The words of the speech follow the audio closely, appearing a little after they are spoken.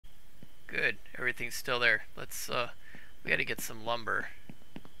everything's still there. Let's we gotta get some lumber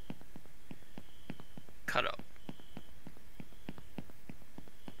cut up.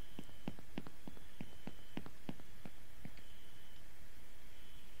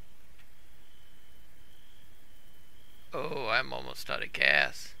 Oh, I'm almost out of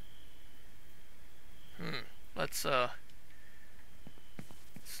gas. Let's not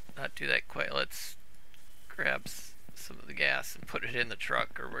do that quite. Let's grab some of the gas and put it in the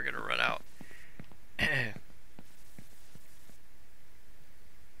truck, or we're gonna run out.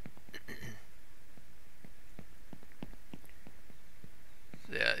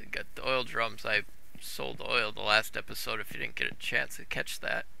 Yeah, got the oil drums. I sold the oil the last episode if you didn't get a chance to catch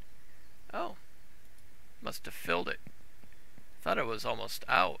that. Oh, must have filled it. Thought it was almost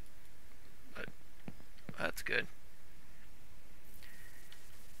out, but that's good.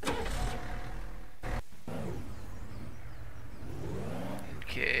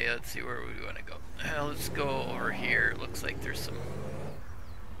 Okay, let's see where we want to go. Let's go over here. It looks like there's some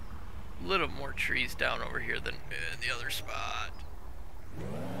little more trees down over here than in the other spot.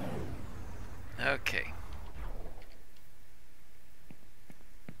 Okay.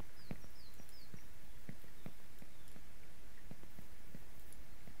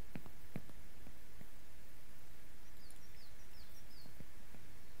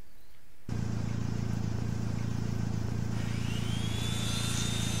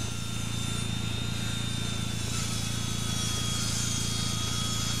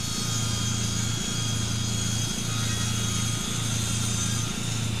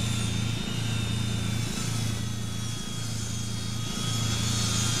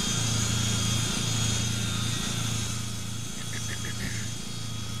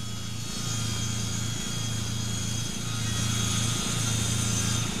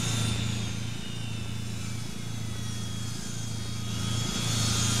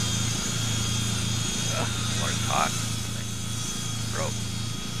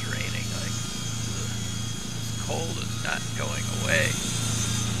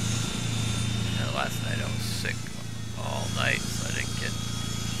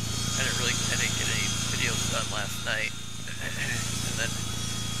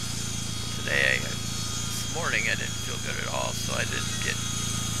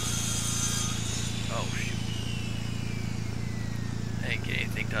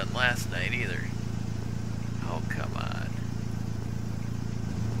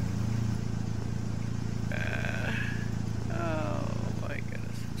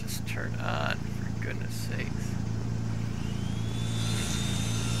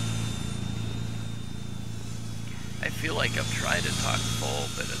 I feel like I'm trying to talk full,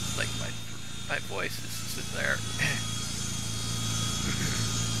 but it's like my voice isn't there.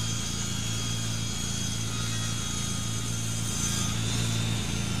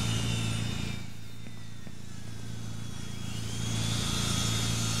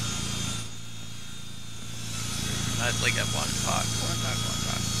 I'd like I want to talk.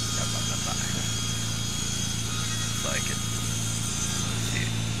 So I could see.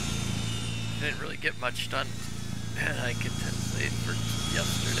 Didn't really get much done. I can say for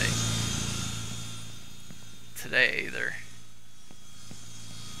yesterday. Today either.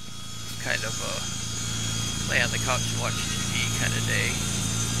 It's kind of a lay on the couch and watch TV kind of day.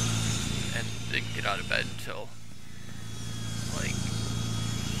 And didn't get out of bed until like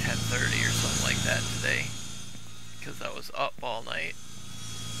 10:30 or something like that today. Because I was up all night.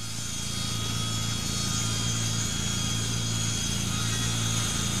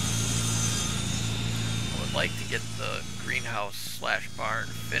 I would like to get the greenhouse / barn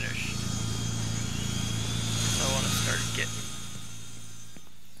finished. So I want to start getting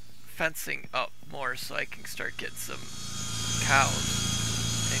fencing up more so I can start getting some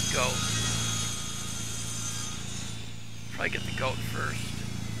cows and goats. Probably get the goat first.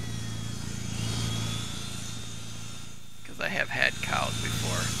 I have had cows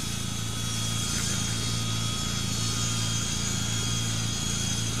before.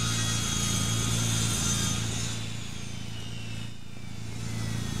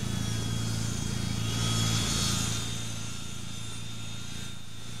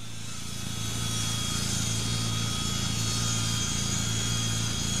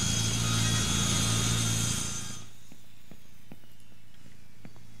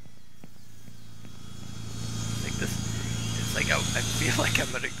 I feel like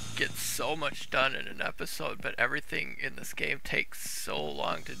I'm gonna get so much done in an episode, but everything in this game takes so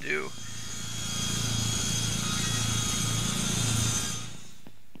long to do.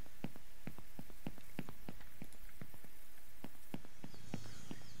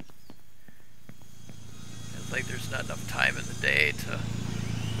 It's like there's not enough time in the day to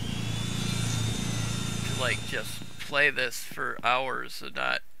like just play this for hours and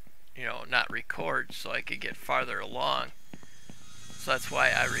not, you know, not record so I could get farther along. So that's why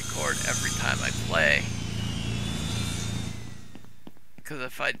I record every time I play. Because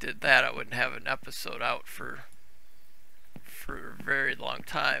if I did that, I wouldn't have an episode out for a very long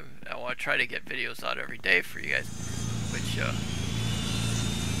time. I want to try to get videos out every day for you guys, which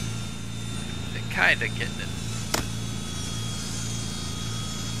been kind of getting it,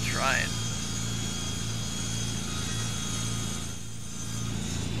 trying.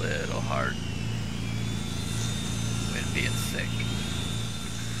 Little hard when being sick.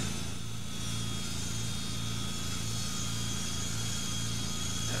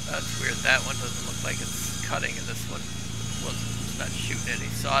 That's weird. That one doesn't look like it's cutting, and this one it's not shooting any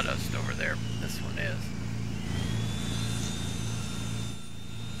sawdust over there. This one is.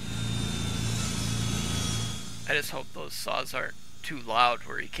 I just hope those saws aren't too loud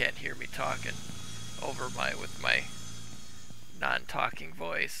where you can't hear me talking over with my non-talking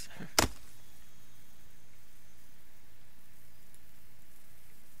voice.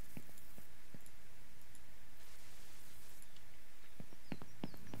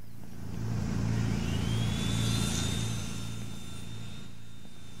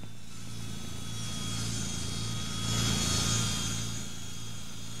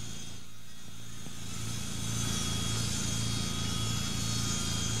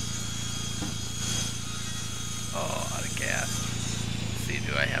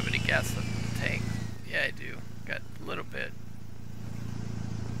 Do I have any gas left in the tank? Yeah, I do. Got a little bit.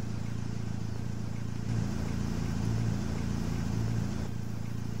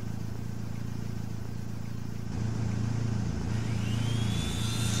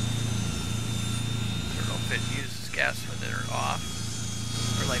 I don't know if it uses gas when they're off,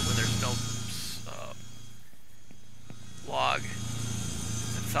 or like when there's no log.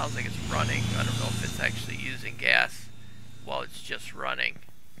 It sounds like it's running. I don't know if it's actually using gas while it's just running.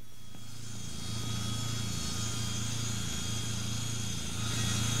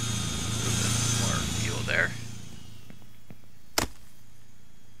 A little bit more fuel there.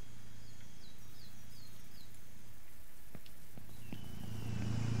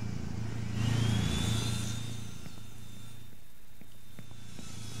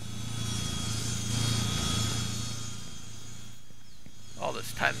 All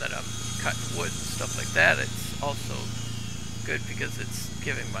this time that I'm cutting wood and stuff like that, it's also good because it's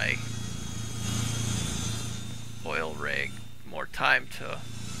giving my oil rig more time to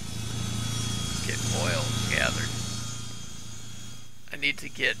get oil gathered. I need to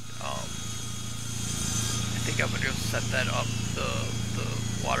get, I think I'm going to set that up, the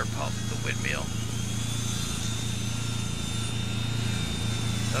water pump, the windmill.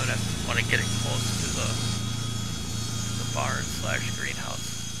 I would want to get it close to the barn / greenhouse.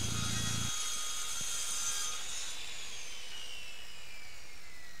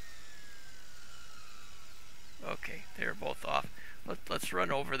 Okay, they're both off. Let's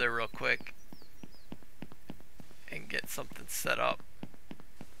run over there real quick and get something set up.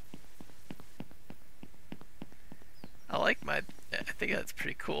 I think that's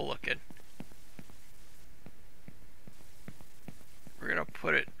pretty cool looking. We're gonna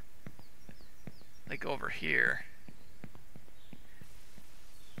put it like over here.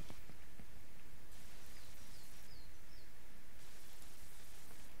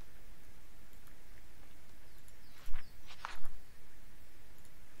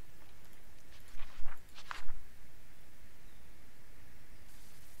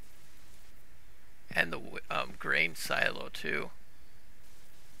 And the grain silo too.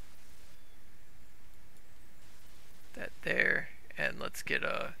 That there, and let's get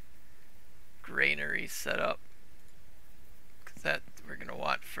a granary set up, because that we're gonna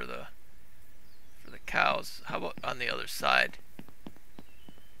want for the cows. How about on the other side?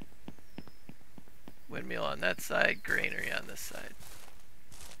 Windmill on that side, granary on this side.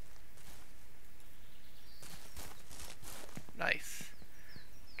 Nice.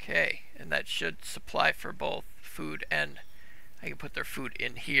 Okay, and that should supply for both food, and I can put their food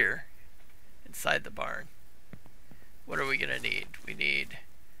in here inside the barn. What are we gonna need? We need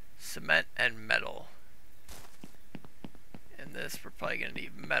cement and metal. And this, we're probably gonna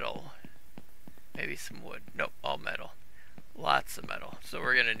need metal. Maybe some wood. Nope, all metal. Lots of metal. So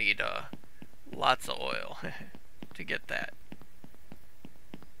we're gonna need lots of oil to get that.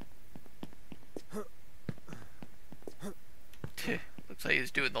 Looks like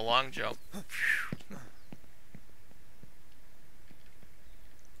he's doing the long jump.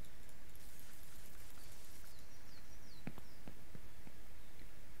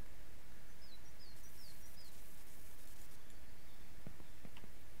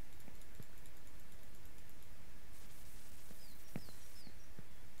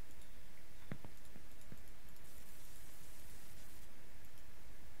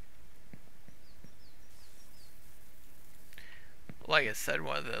 like I said,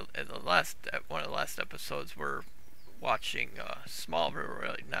 one of the last episodes, we're watching Smallville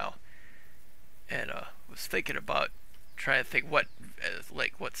right now, and was thinking about trying to think what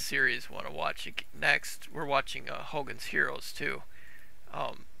series I want to watch next. We're watching Hogan's Heroes too.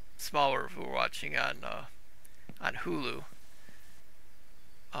 Smallville we're watching on Hulu,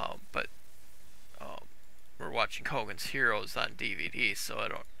 but we're watching Hogan's Heroes on DVD, so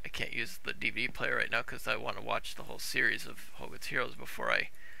I can't use the DVD player right now because I want to watch the whole series of Hogan's Heroes before I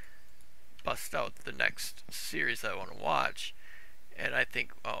bust out the next series I want to watch. And I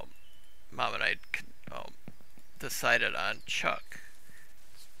think Mom and I decided on Chuck.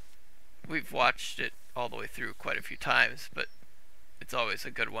 We've watched it all the way through quite a few times, but it's always a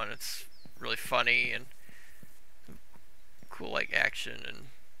good one. It's really funny and cool, like action and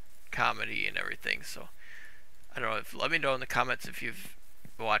comedy and everything. So I don't know. Let me know in the comments if you've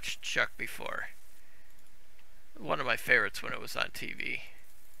watched Chuck before. One of my favorites when it was on TV.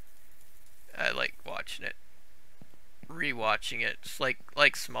 I like watching it, rewatching it. It's like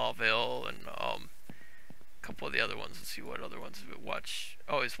Smallville and a couple of the other ones. Let's see what other ones we watch.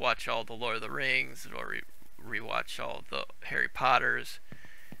 Always watch all the Lord of the Rings, or rewatch all the Harry Potters.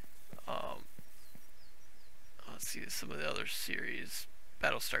 Let's see some of the other series.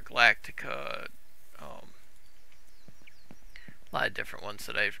 Battlestar Galactica. A lot of different ones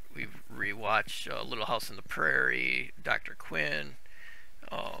that we've rewatched. Little House on the Prairie, Dr. Quinn.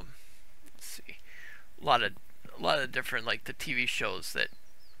 Let's see, a lot of different, like the TV shows that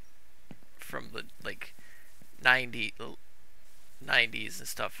from the like 90s and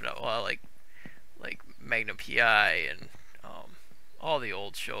stuff. Well, like Magnum PI and all the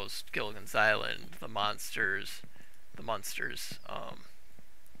old shows, Gilligan's Island, The Munsters.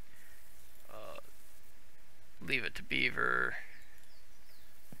 Leave It to Beaver.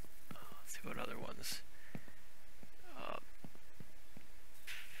 Let's see what other ones.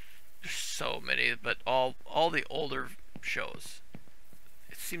 There's so many, but all the older shows.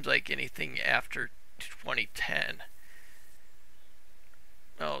 It seems like anything after 2010.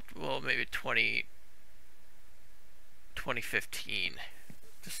 Well, maybe 2015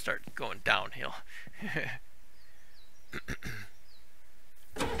 to start going downhill.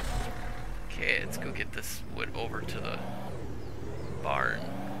 Okay, let's go get this wood over to the barn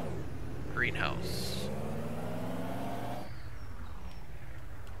greenhouse.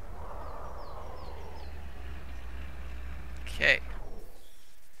 Okay.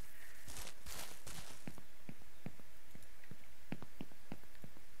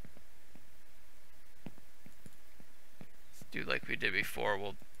 Let's do like we did before.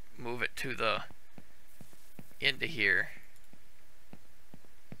 We'll move it to the into here,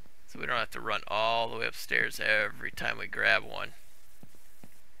 so we don't have to run all the way upstairs every time we grab one.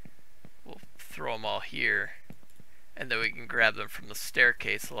 We'll throw them all here, and then we can grab them from the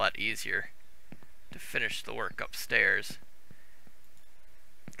staircase a lot easier to finish the work upstairs.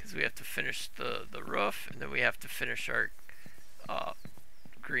 Because we have to finish the roof, and then we have to finish our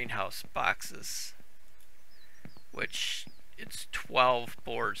greenhouse boxes, which it's 12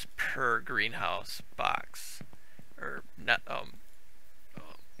 boards per greenhouse box, or not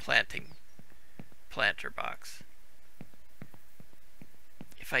planter box.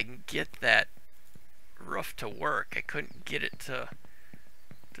 If I can get that roof to work, I couldn't get it to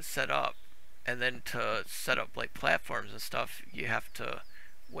set up, and then to set up like platforms and stuff, you have to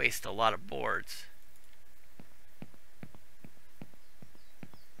waste a lot of boards.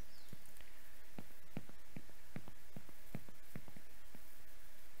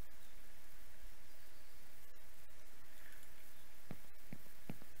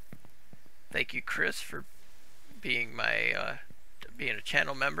 Thank you, Chris, for being my being a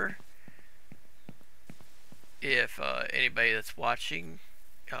channel member. If anybody that's watching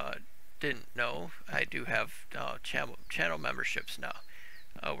didn't know, I do have channel memberships now,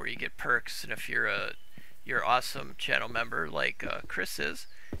 where you get perks, and if you're awesome channel member like Chris is,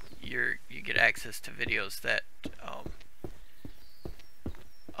 you get access to videos that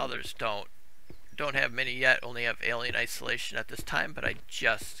others don't have many yet. Only have Alien Isolation at this time, but I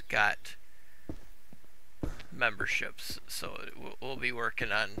just got memberships, so we'll be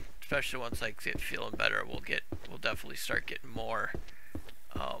working on, especially once I get feeling better, we'll definitely start getting more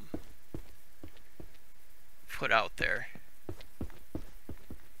put out there.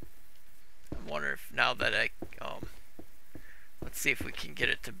 I wonder if now that I let's see if we can get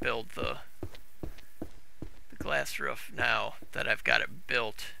it to build the glass roof now that I've got it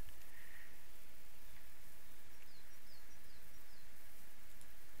built.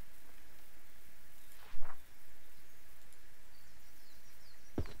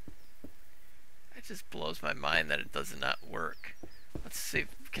 It just blows my mind that it does not work. see,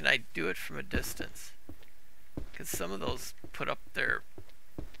 can I do it from a distance? Because some of those put up there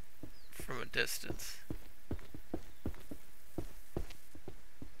from a distance.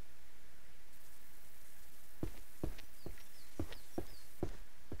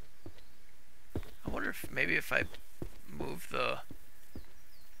 I wonder if maybe if I move the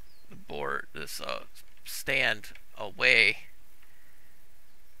board, this stand away.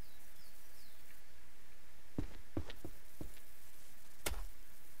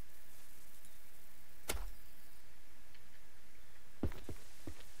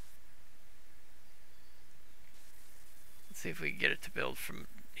 Let's see if we can get it to build from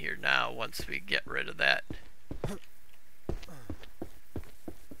here now once we get rid of that.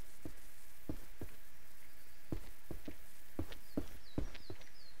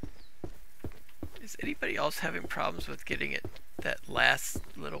 Is anybody else having problems with getting it, that last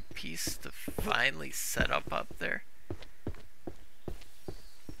little piece to finally set up there?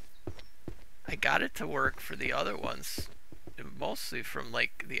 I got it to work for the other ones, mostly from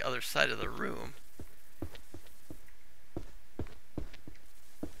like the other side of the room.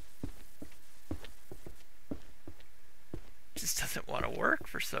 It just doesn't want to work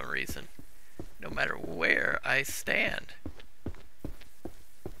for some reason, no matter where I stand.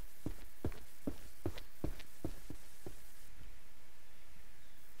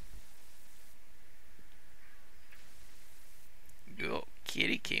 Oh,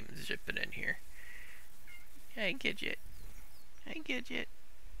 kitty came zipping in here. I get you. I get you.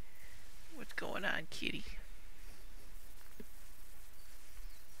 What's going on, kitty?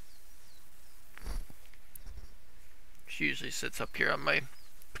 She usually sits up here on my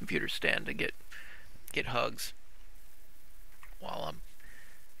computer stand to get hugs while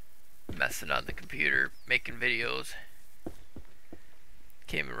I'm messing on the computer, making videos.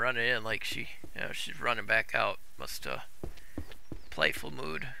 Came running in like she's running back out. Must playful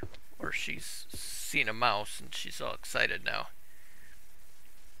mood, or she's seen a mouse and she's all excited now.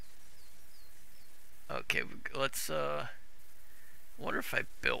 Okay, let's wonder if I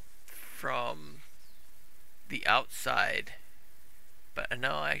built from the outside, but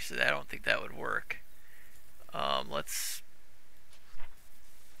no, actually I don't think that would work.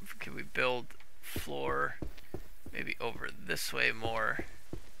 Can we build floor maybe over this way more?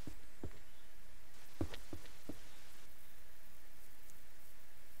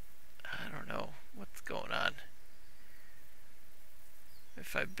 I don't know what's going on.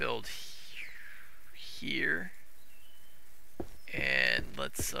 If I build here, and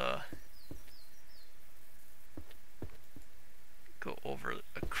let's go over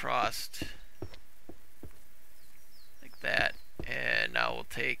across like that, and now we'll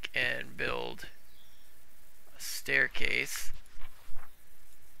take and build a staircase.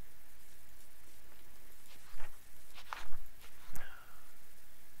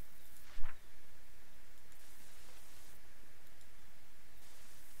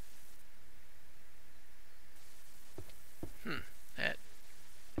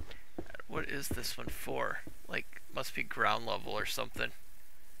 What is this one for? Like, must be ground level or something.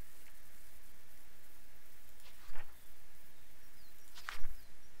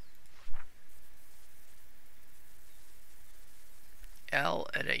 L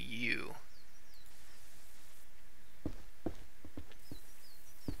and a U.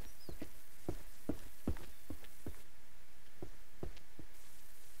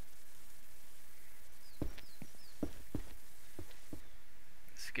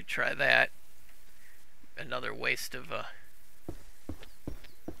 So could try that. Another waste of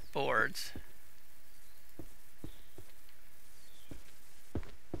boards.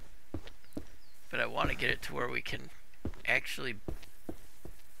 But I want to get it to where we can actually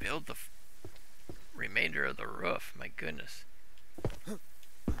build the remainder of the roof. My goodness.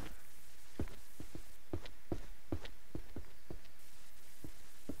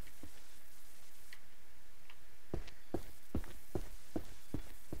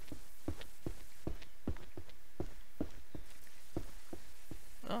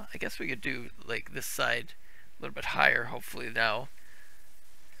 Well, I guess we could do like this side a little bit higher, hopefully now.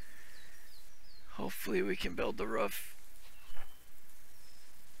 Hopefully we can build the roof.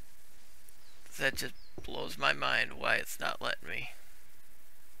 That just blows my mind why it's not letting me.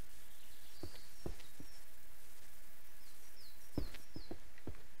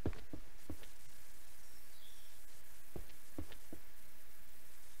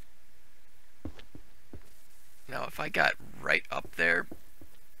 Now if I got right up there,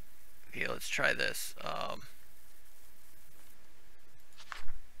 okay, let's try this.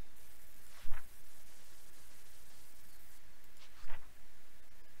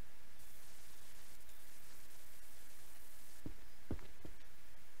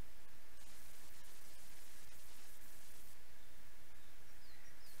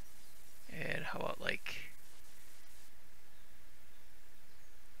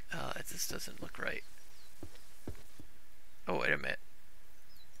 doesn't look right. Oh, wait a minute.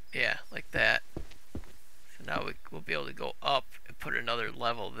 Yeah, like that. So now we'll be able to go up and put another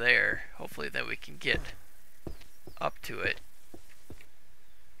level there. Hopefully then we can get up to it.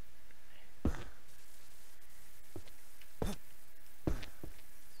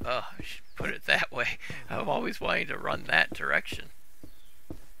 Oh, I should put it that way. I'm always wanting to run that direction.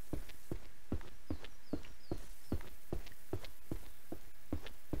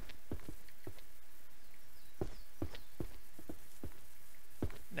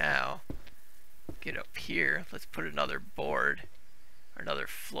 Now, get up here. Let's put another board, or another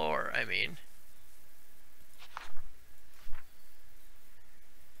floor, I mean.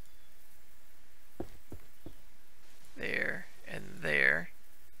 There and there.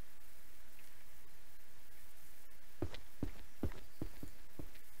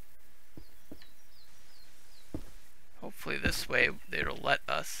 Hopefully this way it'll let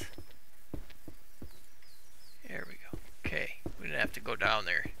us. There we go. Okay, we didn't have to go down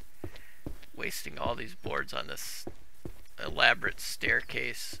there, wasting all these boards on this elaborate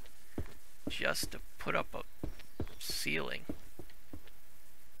staircase just to put up a ceiling.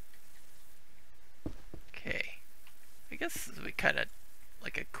 Okay, I guess this would be kind of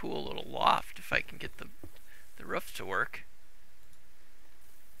like a cool little loft if I can get the roof to work.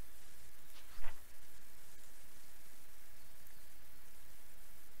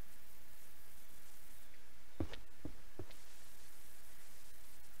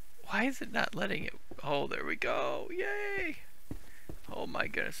 Why is it not letting it? Oh, there we go. Yay! Oh my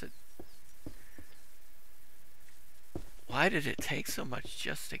goodness. Why did it take so much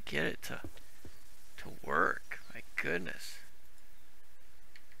just to get it to work? My goodness.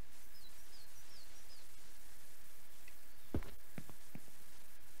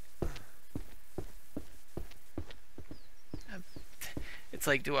 It's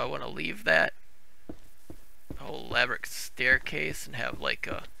like, do I want to leave that whole elaborate staircase and have like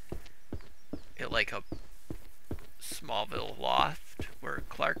a Smallville loft where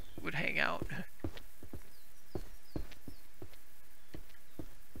Clark would hang out?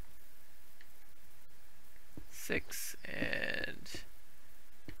 6 and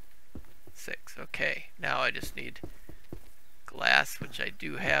 6. Okay, now I just need glass, which I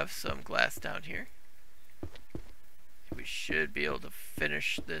do have some glass down here. We should be able to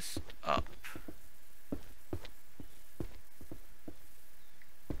finish this up.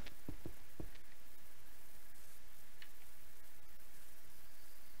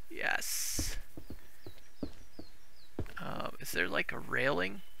 Yes. Is there like a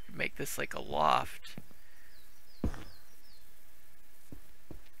railing? Make this like a loft.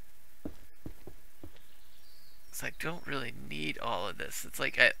 I don't really need all of this. It's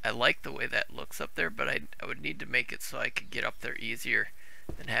like I like the way that looks up there, but I would need to make it so I could get up there easier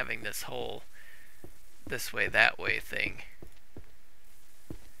than having this whole this way that way thing.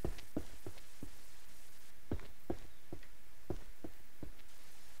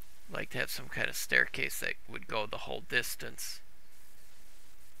 I'd like to have some kind of staircase that would go the whole distance.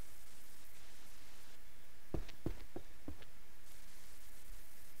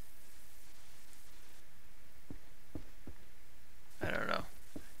 I don't know.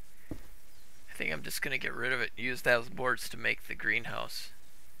 I think I'm just going to get rid of it and use those boards to make the greenhouse.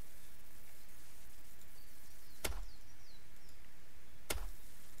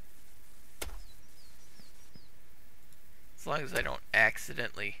 As long as I don't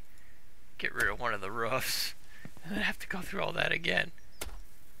accidentally get rid of one of the roofs and then have to go through all that again.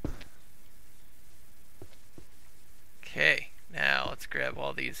 Okay, now let's grab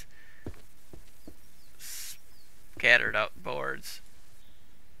all these scattered out boards.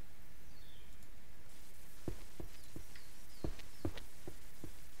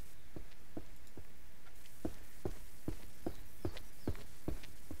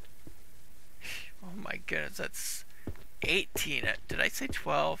 Oh my goodness, that's 18. Did I say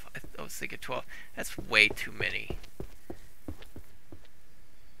 12? I was thinking 12. That's way too many.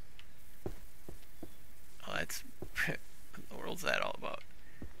 Oh, that's what the world's that all about?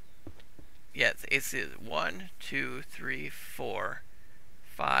 Yeah, it's 1, 2, 3, 4,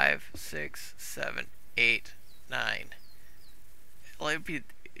 5, 6, 7, 8, 9. Well, it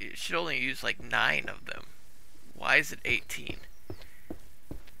should only use like 9 of them. Why is it 18?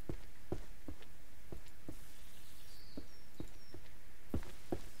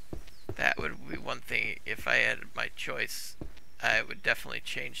 That would be one thing. If I had my choice, I would definitely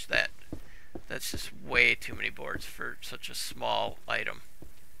change that. That's just way too many boards for such a small item.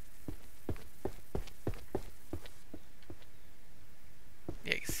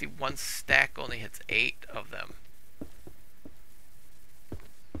 Yeah, you can see one stack only hits 8 of them.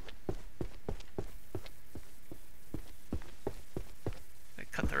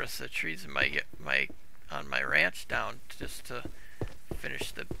 cut the rest of the trees in on my ranch down just to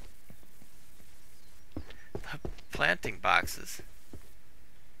finish the planting boxes.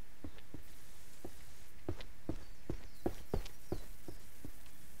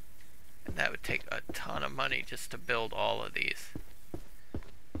 And that would take a ton of money just to build all of these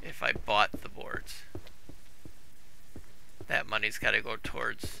if I bought the boards. That money's got to go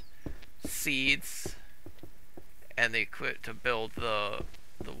towards seeds and the equipment to build the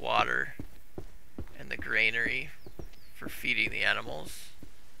water and the granary for feeding the animals.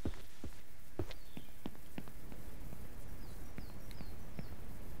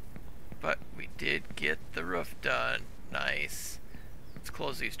 But we did get the roof done. Nice. Let's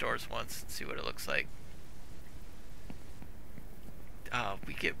close these doors once and see what it looks like.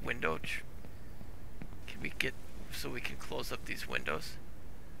 We get window. Can we get so we can close up these windows?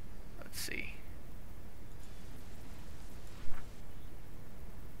 Let's see.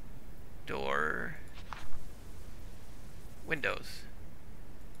 Door. Windows.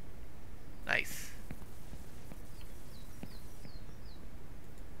 Nice.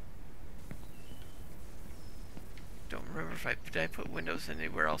 Don't remember if did I put windows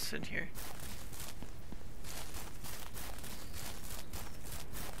anywhere else in here?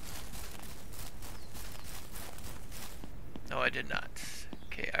 No, I did not.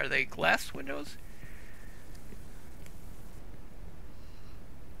 Okay, are they glass windows?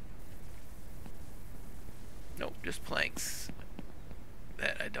 Nope, just planks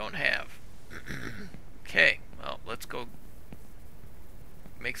that I don't have. Okay, well, let's go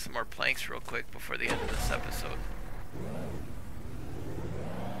make some more planks real quick before the end of this episode.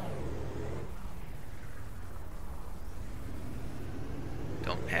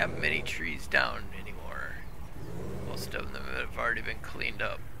 Don't have many trees down anymore. Most of them have already been cleaned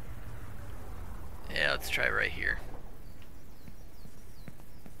up. Yeah, let's try right here.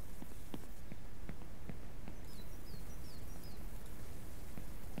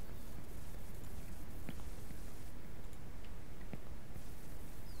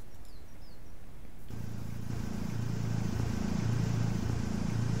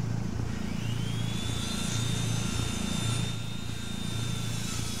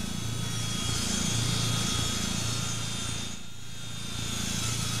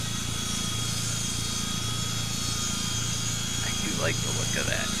 Like the look of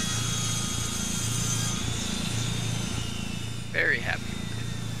that. Very happy with it.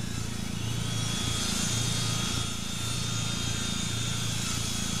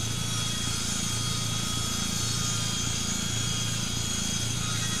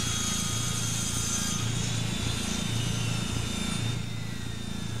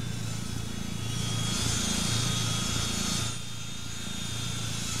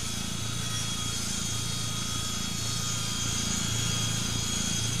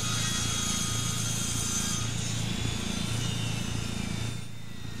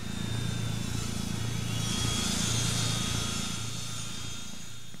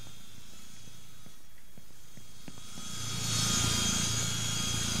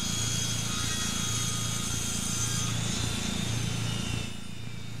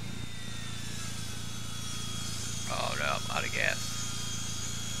 Out of gas.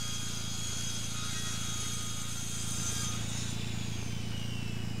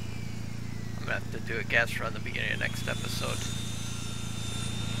 I'm gonna have to do a gas run at the beginning of next episode.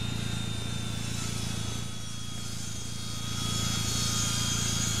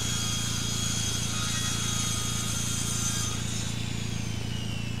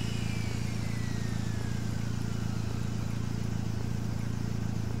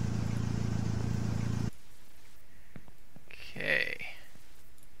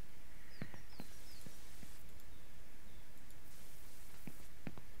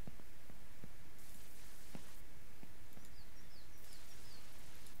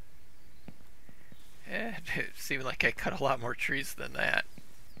 It seemed like I cut a lot more trees than that.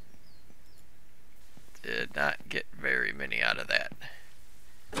 Did not get very many out of that.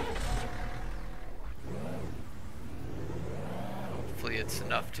 Hopefully it's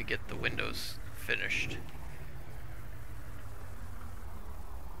enough to get the windows finished.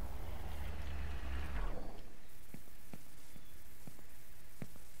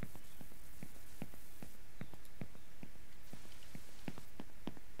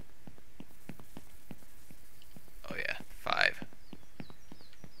 Oh yeah, 5.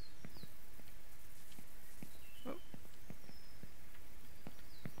 Oh.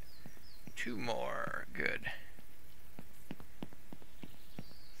 2 more, good.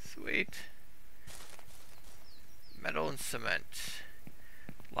 Sweet. Metal and cement.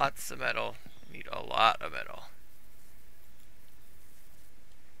 Lots of metal. Need a lot of metal.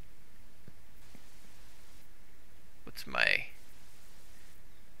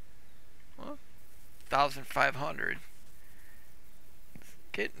 1,500.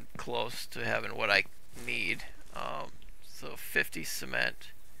 Getting close to having what I need. So 50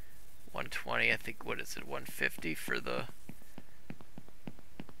 cement, 120. I think, what is it, 150 for this?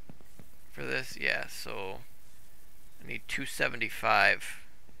 Yeah. So I need 275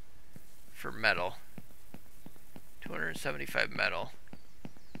 for metal. 275 metal.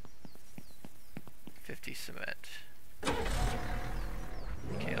 50 cement.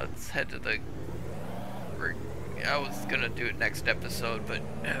 Okay, let's head to the. I was gonna do it next episode, but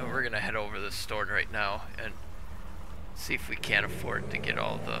we're gonna head over to the store right now and see if we can afford to get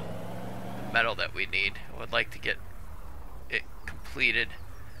all the metal that we need. I would like to get it completed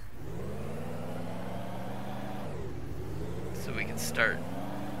so we can start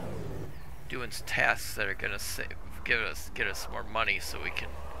doing tasks that are gonna get us more money, so we can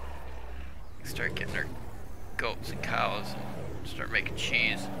start getting our goats and cows and start making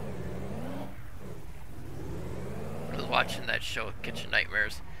cheese. I was watching that show, Kitchen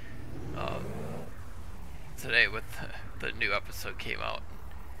Nightmares, today with the new episode came out.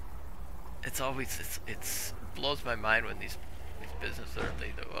 It's always it's blows my mind when these businesses they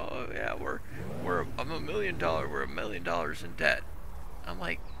go, oh yeah, I'm $1 million, we're $1 million in debt. I'm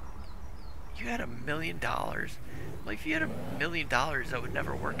like, you had $1 million? I'm like, if you had $1 million, I would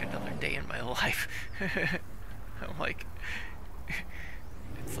never work another day in my life. I'm like,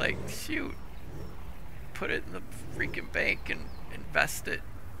 it's like, shoot, put it in the freaking bank and invest it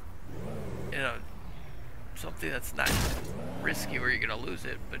in something that's not risky where you're gonna lose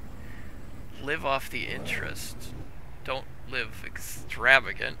it, but live off the interest. Don't live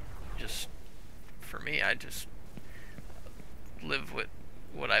extravagant. Just, for me, I just live with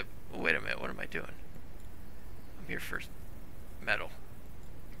what I. Wait a minute, what am I doing? I'm here for metal.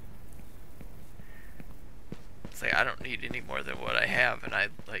 It's like I don't need any more than what I have, and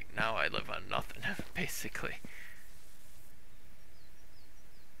now I live on nothing, basically.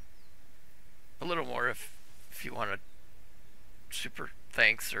 A little more if you want to super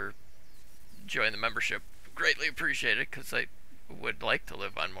thanks or join the membership. Greatly appreciate it, because I would like to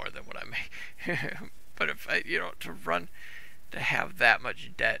live on more than what I make. But if I, to have that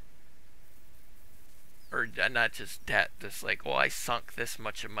much debt, or not just debt, just like, oh, I sunk this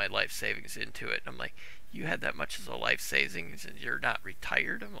much of my life savings into it. I'm like, you had that much as a life savings and you're not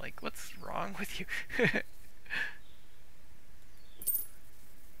retired? I'm like, what's wrong with you?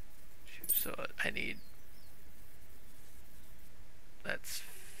 So I need, that's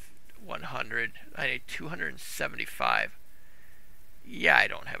 100. I need 275. Yeah, I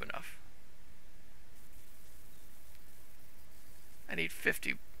don't have enough. I need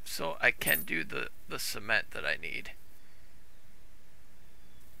 50, so I can do the cement that I need.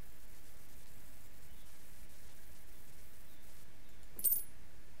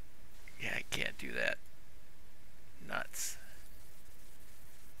 Yeah, I can't do that. Nuts.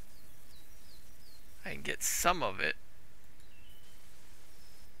 I can get some of it.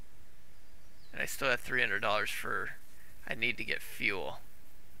 And I still have $300 for, I need to get fuel.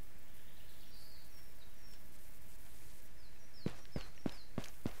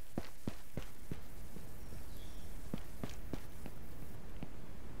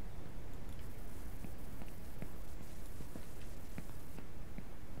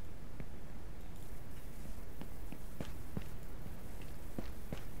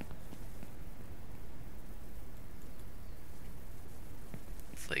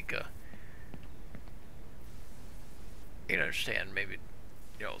 It's like you can understand, maybe,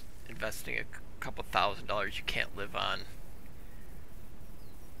 investing a couple $1,000s you can't live on,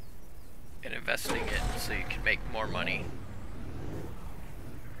 and investing it so you can make more money.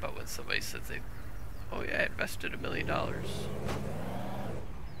 But when somebody says oh yeah, I invested $1 million,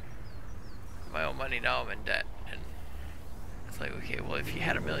 my own money, now I'm in debt, and it's like, okay, well, if you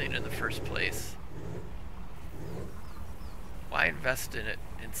had $1 million in the first place, why invest in it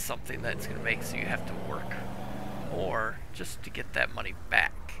in something that's going to make so you have to work more just to get that money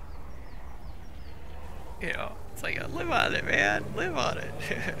back? It's like, live on it, man, live on it.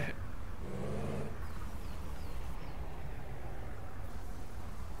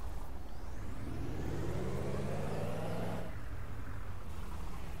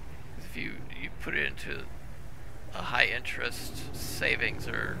 If you put it into a high interest savings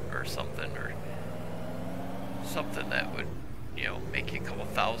or something that would, make you a couple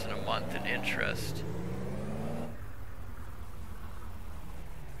thousand a month in interest,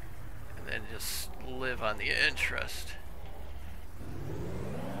 and then just live on the interest.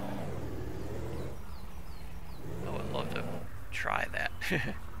 I would love to try that.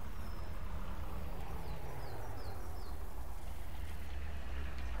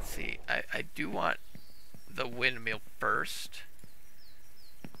 See, I do want the windmill first,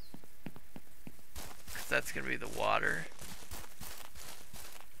 because that's going to be the water.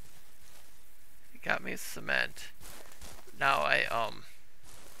 It got me cement. Now I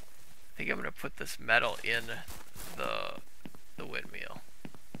think I'm going to put this metal in the windmill.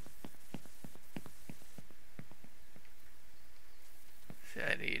 See,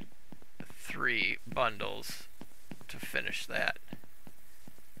 I need 3 bundles to finish that.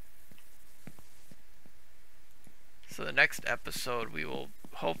 So the next episode we will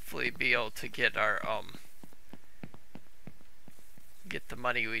hopefully be able to get our get the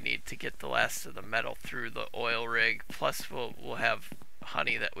money we need to get the last of the metal through the oil rig. Plus we'll have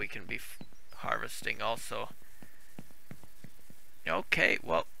honey that we can be harvesting also. Okay,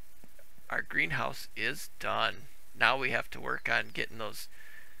 well, our greenhouse is done. Now we have to work on getting those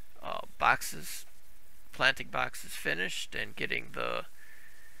boxes, planting boxes finished, and getting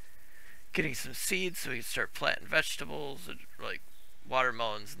some seeds so we can start planting vegetables like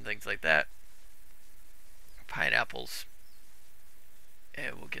watermelons and things like that, pineapples,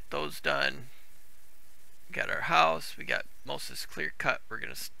 and we'll get those done. We got our house, we got most of this clear cut. We're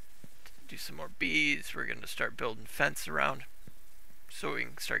gonna do some more bees. We're gonna start building fence around so we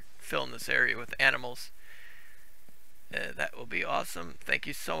can start filling this area with animals. That will be awesome. Thank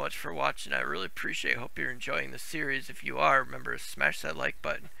you so much for watching. I really appreciate it. Hope you're enjoying the series. If you are, remember to smash that like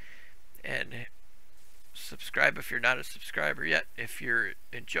button and subscribe if you're not a subscriber yet. If you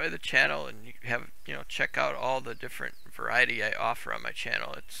enjoy the channel and you have, check out all the different variety I offer on my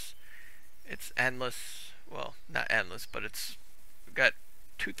channel. It's endless. Well, not endless, but we've got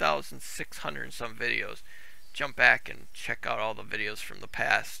 2,600 and some videos. Jump back and check out all the videos from the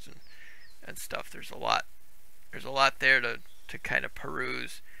past and stuff. There's a lot there to kind of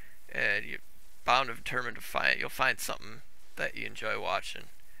peruse, and you're bound and determined to find. You'll find something that you enjoy watching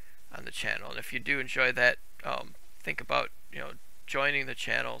on the channel. And if you do enjoy that, think about joining the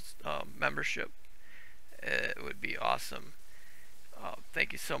channel's membership. It would be awesome.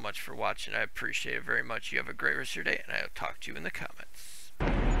 Thank you so much for watching. I appreciate it very much. You have a great rest of your day, and I'll talk to you in the comments.